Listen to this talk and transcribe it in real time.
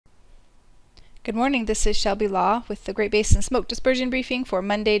Good morning, this is Shelby Law with the Great Basin Smoke Dispersion Briefing for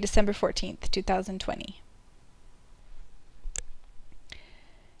Monday, December 14th, 2020.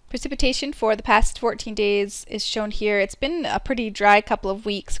 Precipitation for the past 14 days is shown here. It's been a pretty dry couple of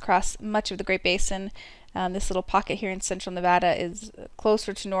weeks across much of the Great Basin. This little pocket here in central Nevada is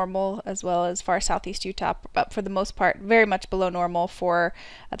closer to normal, as well as far southeast Utah, but for the most part very much below normal for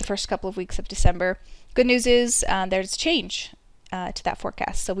the first couple of weeks of December. Good news is there's a change to that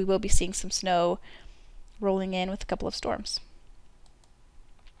forecast, so we will be seeing some snow rolling in with a couple of storms.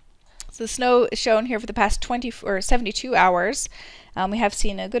 So the snow is shown here for the past 72 hours. We have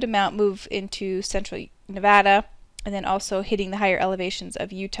seen a good amount move into central Nevada and then also hitting the higher elevations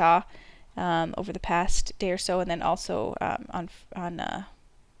of Utah over the past day or so, and then also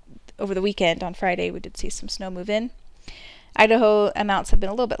over the weekend on Friday we did see some snow move in. Idaho amounts have been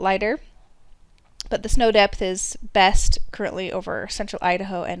a little bit lighter, but the snow depth is best currently over central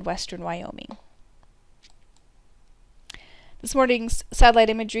Idaho and western Wyoming. This morning's satellite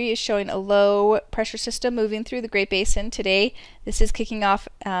imagery is showing a low pressure system moving through the Great Basin today. This is kicking off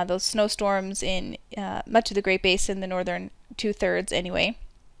those snowstorms in much of the Great Basin, the northern 2/3 anyway.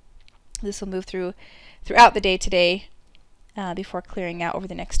 This will move throughout the day today before clearing out over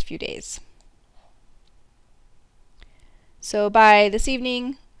the next few days. So by this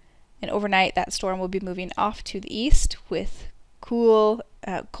evening and overnight, that storm will be moving off to the east with cold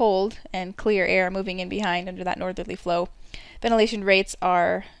and clear air moving in behind under that northerly flow. Ventilation rates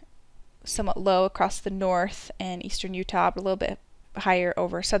are somewhat low across the north and eastern Utah, but a little bit higher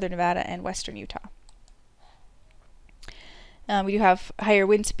over southern Nevada and western Utah. We do have higher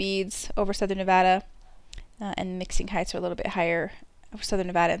wind speeds over southern Nevada, and mixing heights are a little bit higher over southern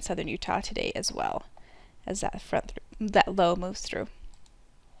Nevada and southern Utah today as well, as that low moves through.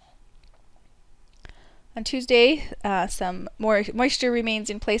 On Tuesday, some more moisture remains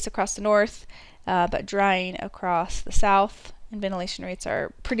in place across the north, but drying across the south, and ventilation rates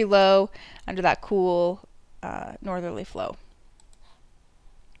are pretty low under that cool northerly flow.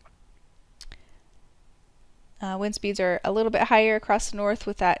 Wind speeds are a little bit higher across the north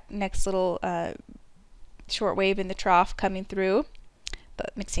with that next little short wave in the trough coming through,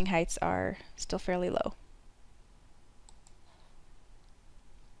 but mixing heights are still fairly low.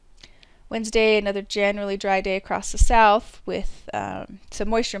 Wednesday, another generally dry day across the south with some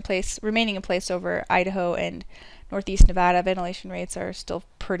moisture remaining in place over Idaho and northeast Nevada. Ventilation rates are still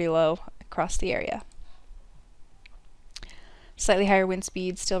pretty low across the area. Slightly higher wind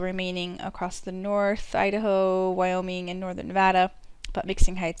speeds still remaining across the north, Idaho, Wyoming, and northern Nevada, but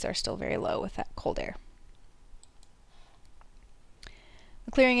mixing heights are still very low with that cold air.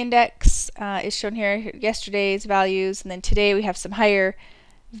 The clearing index is shown here, yesterday's values, and then today we have some higher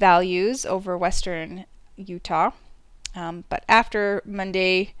values over western Utah, but after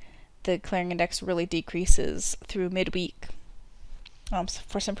Monday the clearing index really decreases through midweek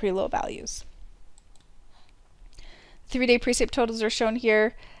for some pretty low values. 3-day precip totals are shown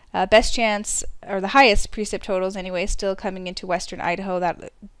here. Best chance, or the highest precip totals anyway, still coming into western Idaho.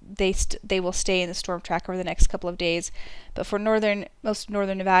 That they will stay in the storm track over the next couple of days, but for most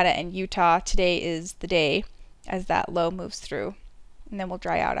northern Nevada and Utah, today is the day as that low moves through, and then we'll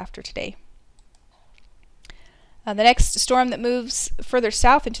dry out after today. The next storm that moves further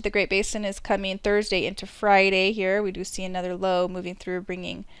south into the Great Basin is coming Thursday into Friday here. We do see another low moving through,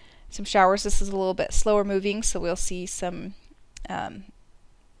 bringing some showers. This is a little bit slower moving, so we'll see some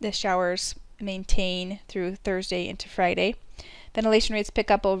the showers maintain through Thursday into Friday. Ventilation rates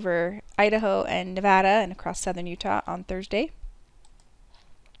pick up over Idaho and Nevada and across southern Utah on Thursday.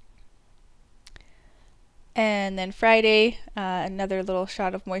 And then Friday, another little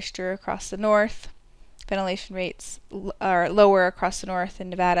shot of moisture across the north. Ventilation rates are lower across the north in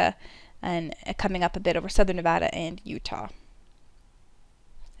Nevada and coming up a bit over southern Nevada and Utah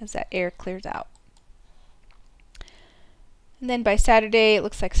as that air clears out. And then by Saturday, it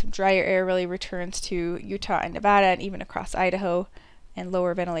looks like some drier air really returns to Utah and Nevada and even across Idaho, and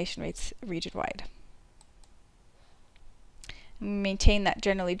lower ventilation rates region-wide. Maintain that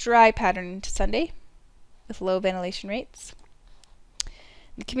generally dry pattern into Sunday with low ventilation rates.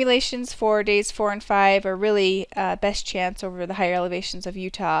 The accumulations for days 4 and 5 are really best chance over the higher elevations of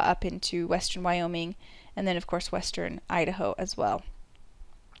Utah up into western Wyoming, and then of course western Idaho as well.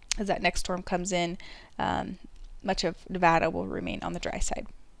 As that next storm comes in, much of Nevada will remain on the dry side.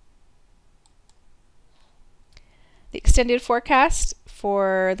 The extended forecast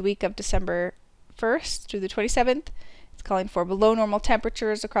for the week of December 1st through the 27th is calling for below normal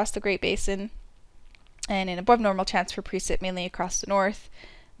temperatures across the Great Basin and an above normal chance for precip mainly across the north,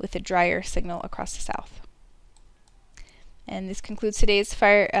 with a drier signal across the south. And this concludes today's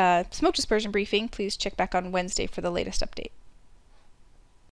smoke dispersion briefing. Please check back on Wednesday for the latest update.